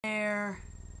there.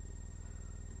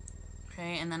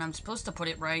 Okay, and then I'm supposed to put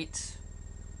it right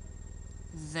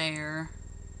there.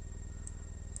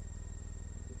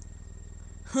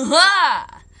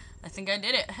 Ha! I think I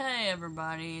did it. Hey,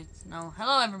 everybody.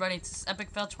 Hello, everybody. It's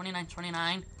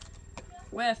MPfail2929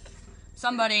 with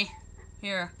somebody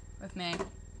here with me.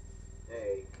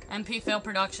 Hey.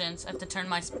 MPfailproductions. I have to turn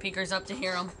my speakers up to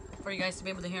hear them for you guys to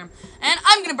be able to hear them. And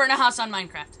I'm gonna burn a house on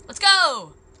Minecraft. Let's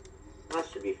go! That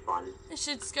should be fun. This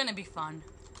shit's gonna be fun.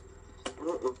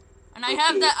 Uh-uh. And I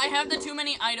have the too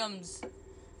many items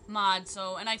mod,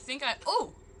 so, and I think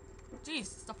oh! Jeez,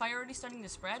 is the fire already starting to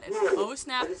spread? Oh,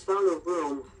 snap. I just found a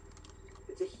room.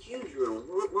 It's a huge room.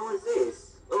 What was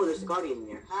this? Oh, there's a guardian in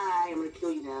there. Hi, I'm gonna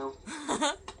kill you now.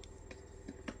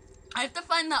 I have to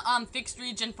find the, fixed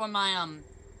region for my,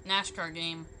 NASCAR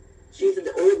game. She's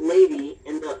the old lady,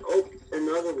 and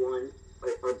another one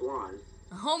are blonde.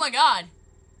 Oh my god.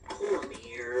 Come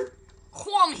here.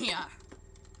 Come here.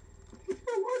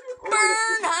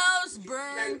 Burn, house,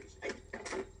 burn.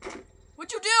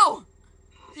 What'd you do?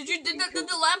 Did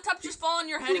the laptop just fall on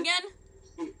your head again?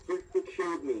 She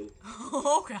killed me.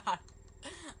 Oh god.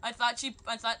 I thought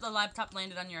the laptop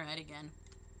landed on your head again.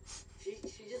 She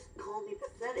just called me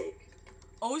pathetic.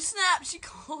 Oh snap, she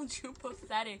called you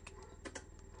pathetic.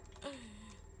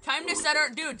 Time to set her,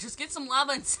 dude, just get some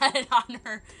lava and set it on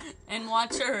her and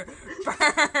watch her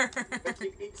burn. She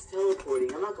keeps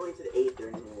teleporting. I'm not going to the Aether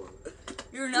anymore.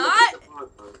 You're not?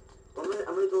 I'm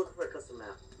gonna go for a custom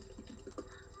map.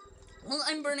 Well,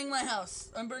 I'm burning my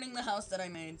house. I'm burning the house that I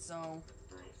made, so.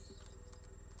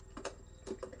 Nice.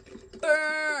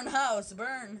 Burn house,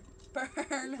 burn.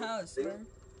 Burn house, burn.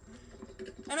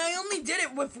 And I only did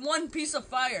it with one piece of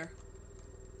fire.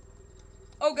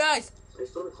 Oh, guys.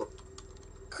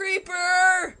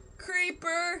 Creeper!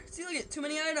 Creeper! See, look at too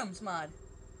many items, mod.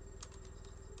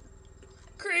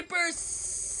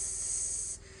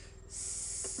 Creepers!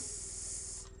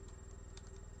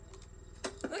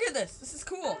 Look at this. This is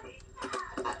cool.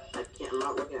 I can't. I'm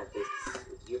not looking at this.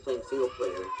 You're playing single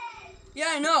player.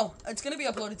 Yeah, I know. It's gonna be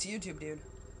uploaded to YouTube, dude.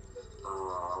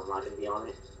 I'm not gonna be on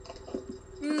it.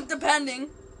 Depending.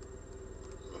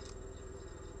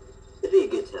 It'd be a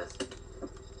good test.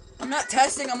 I'm not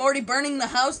testing. I'm already burning the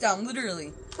house down,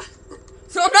 literally.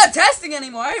 So I'm not testing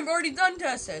anymore. I've already done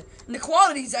tested. And the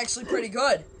quality's actually pretty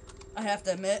good, I have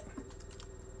to admit.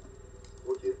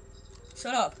 Would you?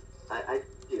 Shut up. I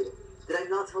do. Did I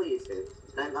not tell you to? Did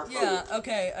I not tell you? Yeah,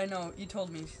 okay, I know. You told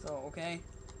me so, okay?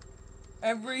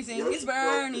 Everything is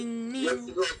burning. You have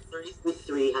to go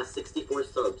 33, have 64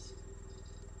 subs.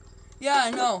 Yeah, I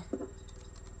know.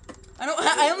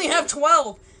 I only have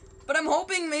 12. But I'm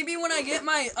hoping maybe when I get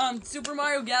my Super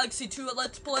Mario Galaxy 2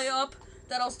 Let's Play up,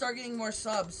 that I'll start getting more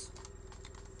subs.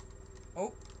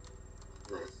 Oh.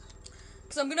 Nice.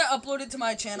 Because I'm going to upload it to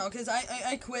my channel, because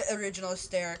I quit Original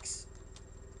Hysterics.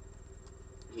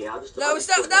 Yeah, I'll just... That was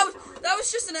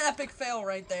just an epic fail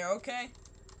right there, okay?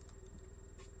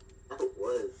 It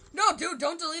was. No, dude,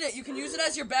 don't delete it. You can use it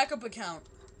as your backup account.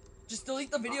 Just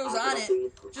delete the videos on it.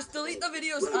 Just delete the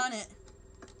videos on it.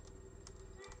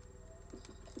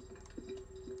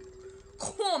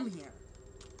 Come here.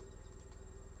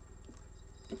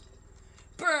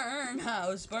 Burn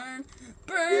house, burn.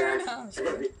 Burn house,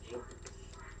 burn.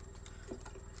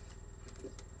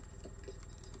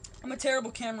 I'm a terrible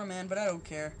cameraman, but I don't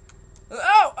care.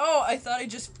 Oh, I thought I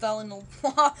just fell in the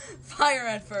fire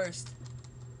at first.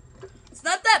 It's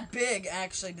not that big,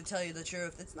 actually, to tell you the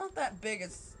truth. It's not that big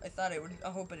as I thought it would.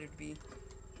 I hope it would be.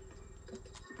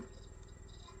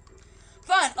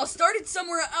 Fine, I'll start it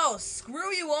somewhere else.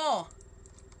 Screw you all.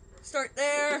 Start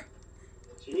there.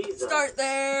 Jesus. Start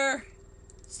there.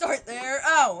 Start there.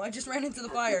 Ow, I just ran into the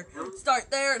fire. Start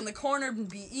there in the corner and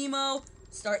be emo.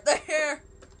 Start there.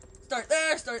 Start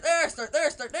there, start there, start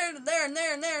there, start there, and there, and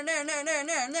there, and there, and there, and there, and there,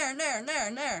 and there, and there,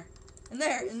 and there, and there, and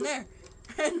there, and there,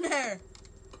 and there, and there,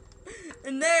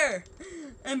 and there,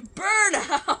 and burn a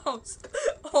house.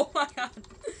 Oh my god.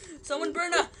 Someone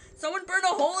burn a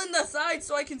hole in the side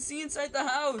so I can see inside the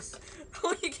house.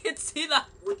 Oh, you can't see that.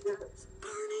 It's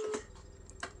burning.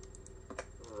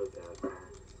 Oh god.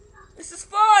 This is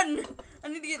fun. I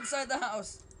need to get inside the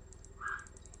house.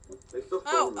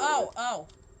 Ow, ow, ow.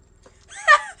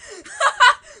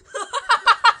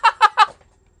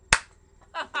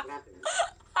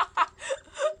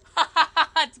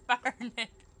 It's burning.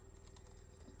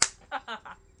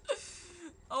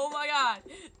 Oh my god.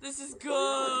 This is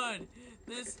good.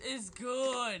 This is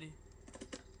good.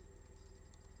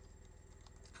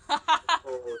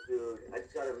 Oh dude, I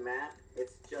just got a map.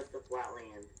 It's just a flat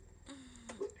land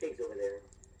with pigs over there.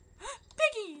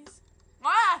 Piggies.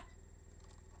 Ah.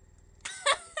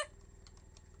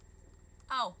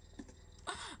 Ow.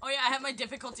 Oh yeah, I have my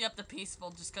difficulty up to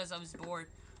peaceful just because I was bored.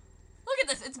 Look at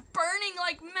this, it's burning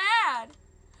like mad.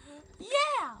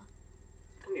 Yeah.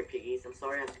 Come here, piggies. I'm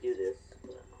sorry I have to do this.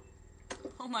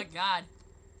 Oh my god.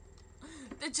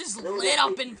 It just No, lit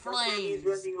up in He's flames.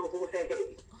 running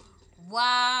away.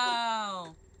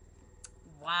 Wow.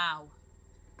 Wow.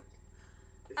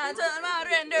 I turn my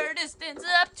render distance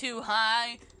up too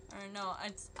high. Or no,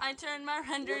 I turn my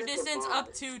render distance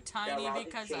up too tiny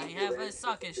because I have a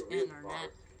suckish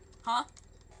internet. Huh?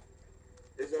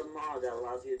 There's a mod that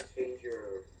allows you to change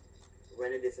your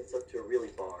render distance up to really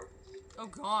far. Oh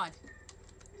god.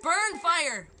 Burn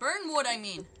fire! Burn wood, I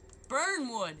mean. Burn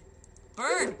wood.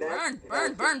 Burn, burn,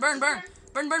 burn, burn, burn, burn.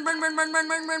 Burn, burn, burn, burn, burn, burn,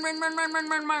 burn, burn, burn, burn, burn, burn,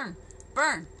 burn, burn.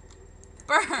 Burn.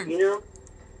 Burn. You know?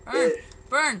 Burn.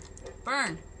 Burn.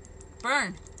 Burn.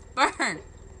 Burn. Burn.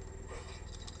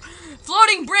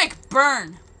 Floating brick.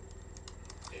 Burn.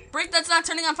 Brick that's not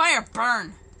turning on fire.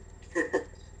 Burn.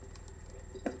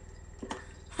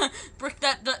 Brick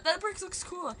that brick looks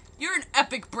cool. You're an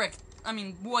epic brick. I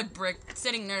mean, wood brick,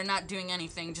 sitting there not doing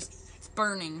anything, just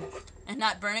burning. And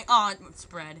not burning. Oh, it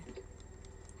spread.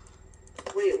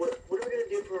 Wait, what are we gonna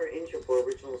do for our intro for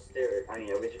original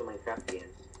original Minecraft game?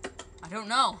 I don't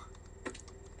know.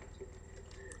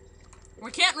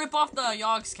 We can't rip off the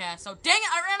Yogscast, so dang it,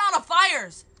 I ran out of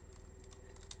fires!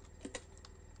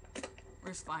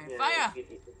 Where's fire? Yeah, Fire!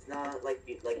 It's not like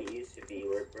it used to be,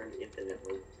 where it burned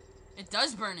infinitely. It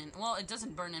does burn well, it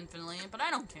doesn't burn infinitely, but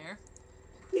I don't care.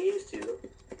 It used to.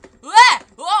 Ah!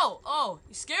 Whoa! Oh,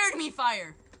 you scared me,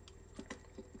 fire.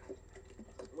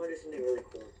 What is something really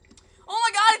cool? Oh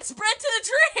my god, it spread to the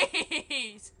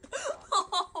trees!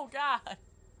 Oh god.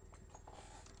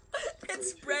 It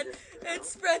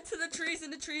spread to the trees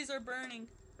and the trees are burning.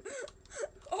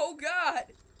 Oh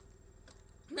god.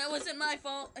 That wasn't my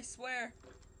fault, I swear.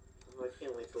 Oh, I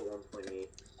can't wait till 1.8.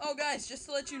 Oh guys, just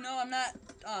to let you know, I'm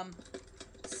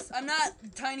not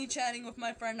tiny chatting with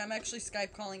my friend, I'm actually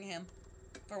Skype calling him.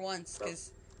 For once,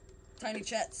 because tiny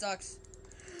chat sucks.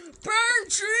 Burn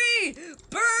tree!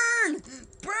 Burn!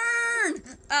 Burn!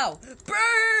 Ow!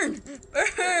 Burn!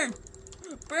 Burn!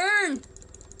 Burn!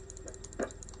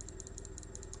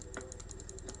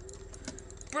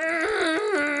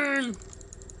 Burn!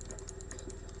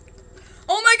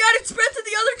 Oh my god, it spread to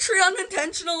the other tree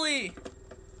unintentionally!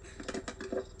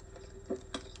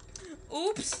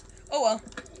 Oops. Oh well.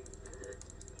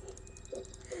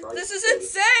 This is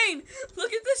insane!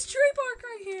 Look at this tree bark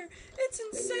right here! It's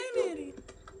insanity!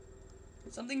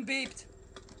 Something beeped.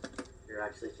 You're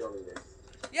actually filming this.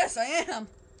 Yes, I am!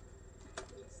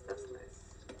 That's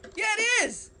nice. Yeah, it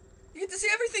is! You get to see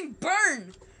everything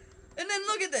burn! And then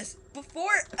look at this.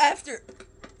 Before, after,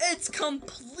 it's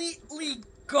completely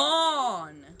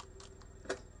gone.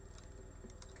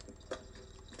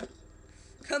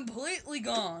 Completely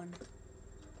gone.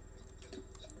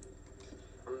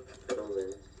 I'm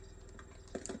frozen.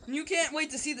 You can't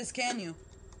wait to see this, can you?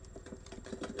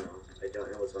 No, I don't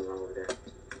know what's going on over there.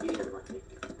 Eating a monkey.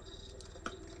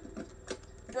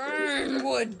 Burn,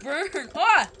 wood, burn!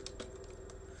 Ah!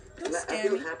 Don't I scare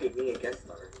feel me. happy being a guest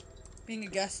star. Being a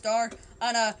guest star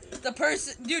on the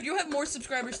person, dude, you have more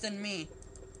subscribers than me.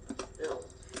 No.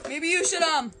 Maybe you should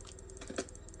Yeah,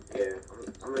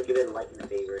 I'm gonna give it a like and a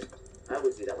favorite. I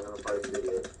always do that when I'm a part of the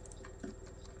video.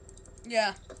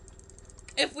 yeah,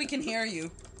 if we can hear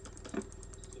you. Yeah.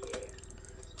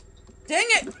 Dang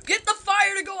it! Get the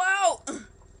fire to go out!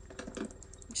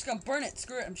 I'm just gonna burn it.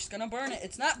 Screw it. I'm just gonna burn it.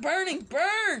 It's not burning.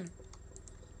 Burn!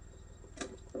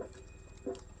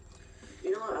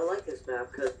 You know what? I like this map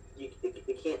because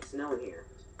it can't snow in here.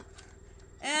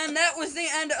 And that was the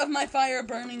end of my fire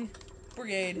burning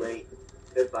brigade. Wait.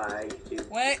 Goodbye, YouTube.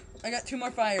 Wait, I got 2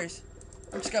 more fires.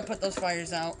 I'm just gonna put those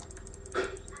fires out.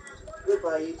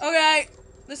 Goodbye, YouTube. Okay,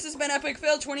 this has been Epic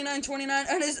Fail 2929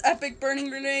 and his epic burning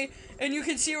grenade, and you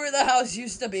can see where the house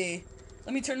used to be.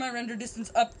 Let me turn my render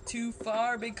distance up too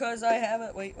far because I have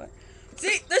it. Wait, what?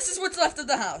 See, this is what's left of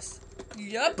the house.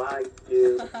 Yup. Goodbye,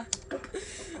 dude.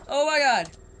 Oh my god.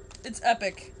 It's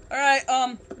epic. Alright,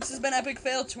 this has been Epic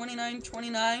Fail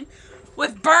 2929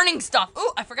 with burning stuff.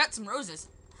 Ooh, I forgot some roses.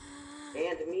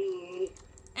 And me.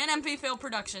 And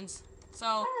MPfailproductions.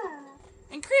 So,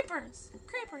 and creepers.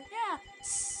 Creeper, yeah.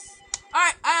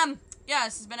 Alright, yeah,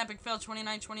 this has been Epic Fail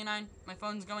 2929. My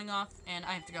phone's going off, and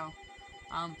I have to go.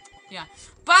 Yeah.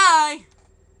 Bye!